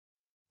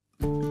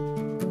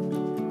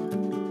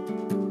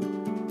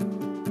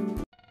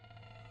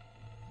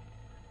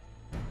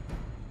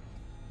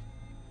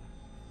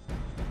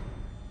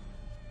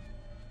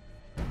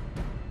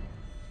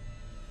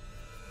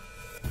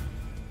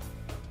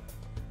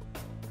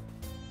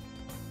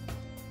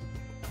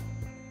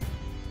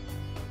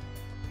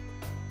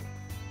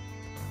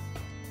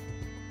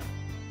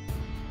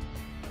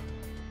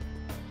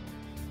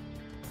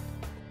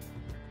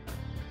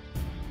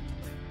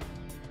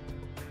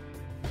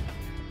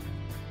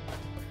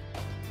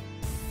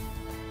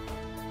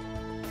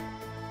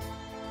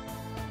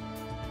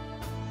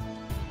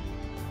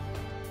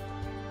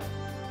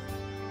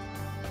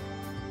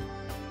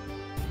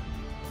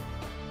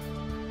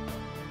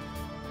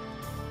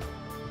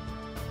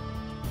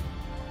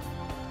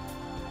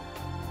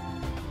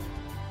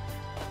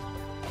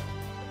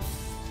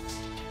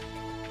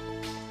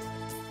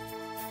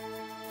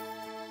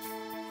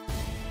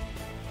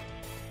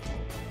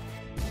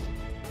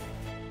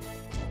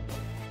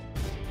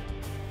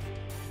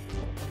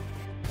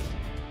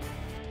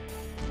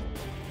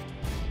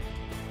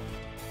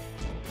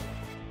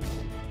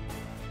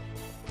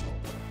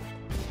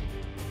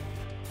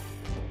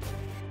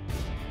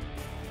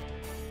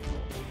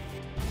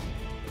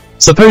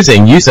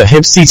Supposing user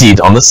hip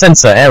seated on the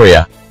sensor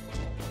area.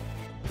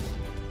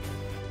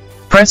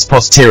 Press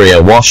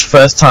posterior wash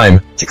first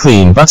time to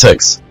clean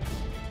buttocks.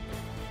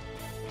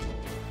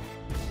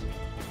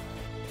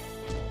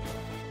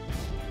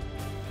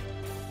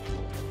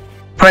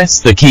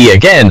 Press the key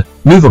again,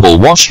 movable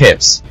wash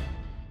hips.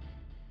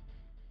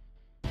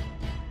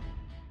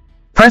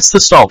 Press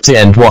the stop to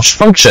end wash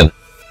function.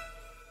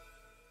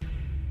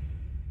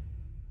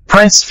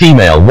 Press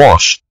female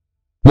wash.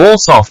 More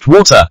soft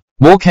water,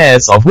 more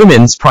cares of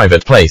women's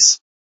private place.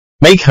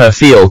 Make her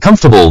feel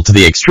comfortable to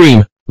the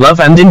extreme, love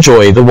and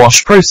enjoy the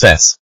wash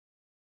process.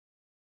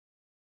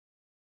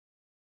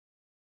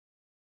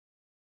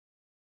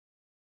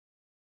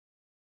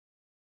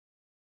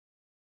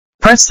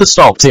 Press the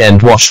stop to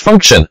end wash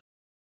function.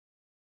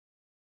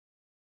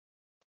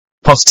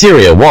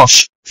 Posterior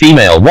wash,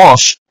 female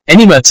wash,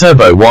 Enema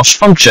turbo wash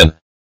function.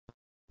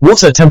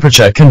 Water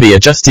temperature can be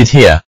adjusted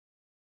here.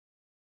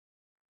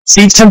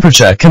 Seat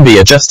temperature can be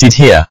adjusted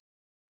here.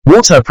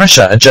 Water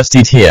pressure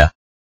adjusted here.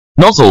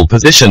 Nozzle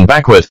position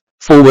backward,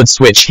 forward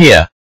switch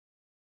here.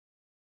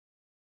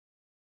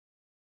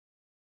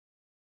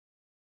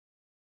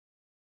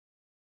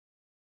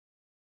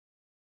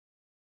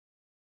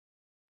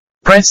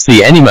 Press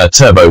the Enema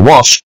turbo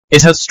wash.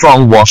 It has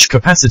strong wash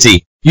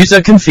capacity.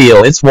 User can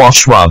feel its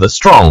wash rather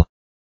strong.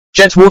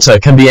 Jet water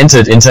can be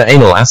entered into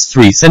anal as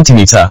 3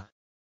 cm.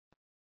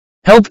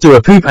 Help do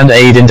a poop and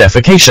aid in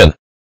defecation.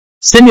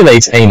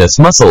 Stimulate anus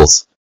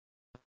muscles.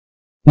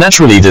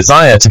 Naturally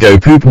desire to go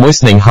poop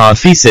moistening hard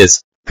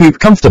feces. Poop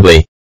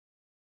comfortably.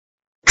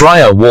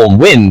 Dryer warm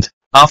wind.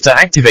 After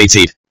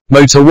activated,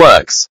 motor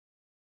works.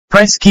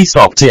 Press key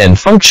stop to end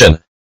function.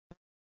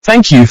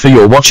 Thank you for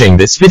your watching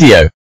this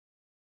video.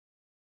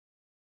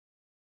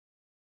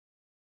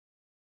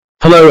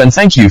 Hello and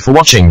thank you for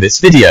watching this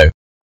video.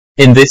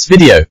 In this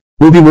video,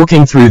 we'll be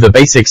walking through the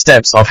basic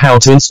steps of how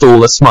to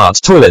install a smart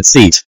toilet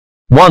seat.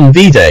 1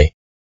 bidet.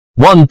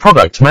 1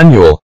 product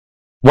manual.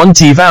 1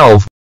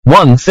 T-valve.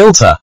 1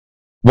 filter.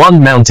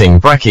 1 mounting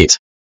bracket.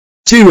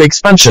 2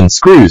 expansion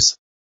screws.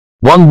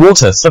 1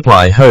 water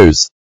supply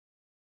hose.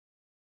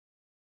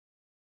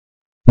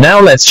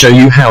 Now let's show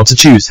you how to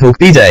choose Hilk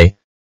bidet.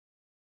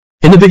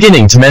 In the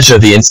beginning, to measure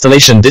the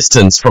installation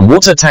distance from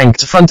water tank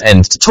to front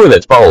end to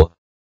toilet bowl.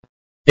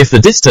 If the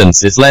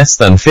distance is less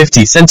than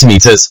 50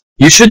 cm,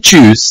 you should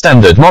choose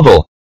standard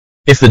model.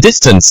 If the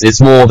distance is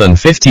more than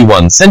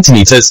 51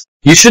 cm,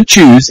 you should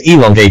choose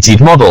elongated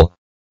model.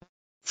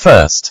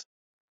 First,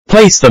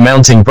 place the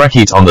mounting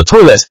bracket on the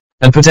toilet,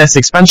 and put S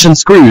expansion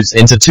screws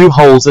into 2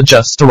 holes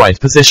adjust to right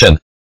position.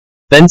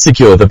 Then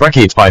secure the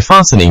bracket by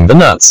fastening the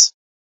nuts.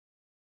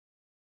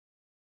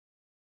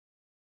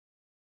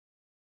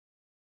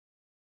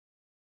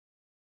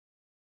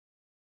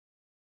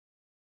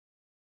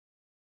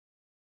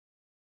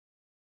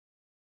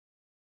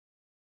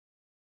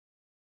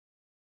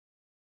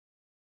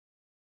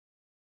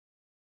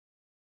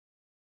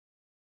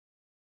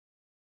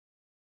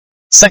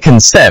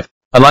 Second step,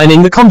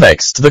 aligning the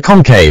convex to the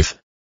concave,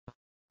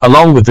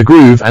 along with the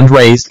groove and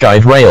raised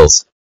guide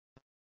rails.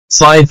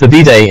 Slide the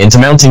bidet into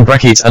mounting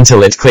bracket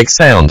until it clicks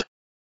sound.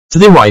 To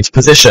the right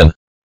position.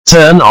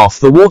 Turn off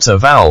the water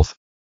valve.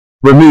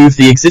 Remove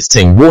the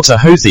existing water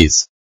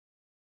hoses.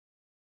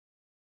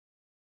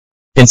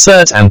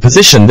 Insert and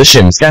position the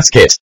shims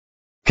gasket.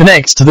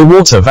 Connect to the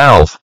water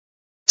valve.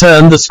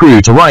 Turn the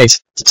screw to right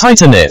to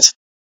tighten it.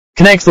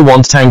 Connect the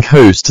wand tank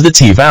hose to the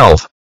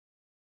T-valve.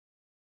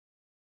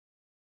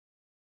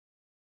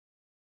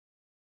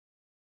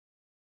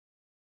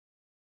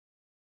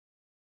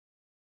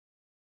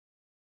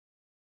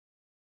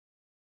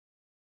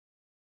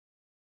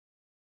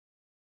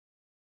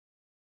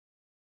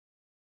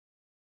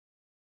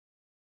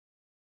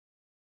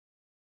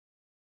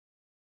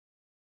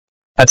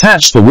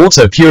 Attach the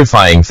water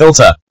purifying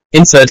filter.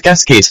 Insert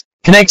gasket.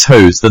 Connect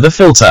hose to the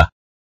filter.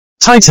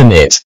 Tighten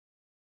it.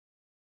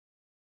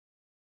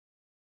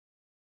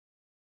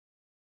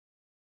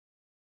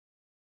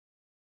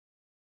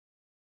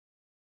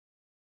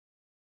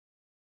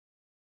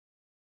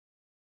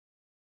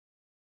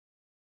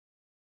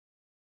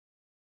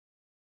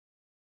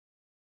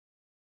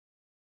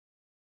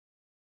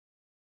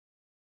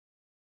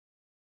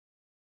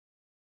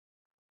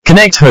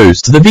 Connect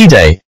hose to the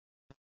bidet.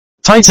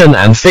 Tighten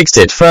and fix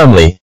it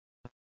firmly.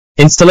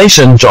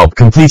 Installation job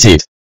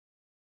completed.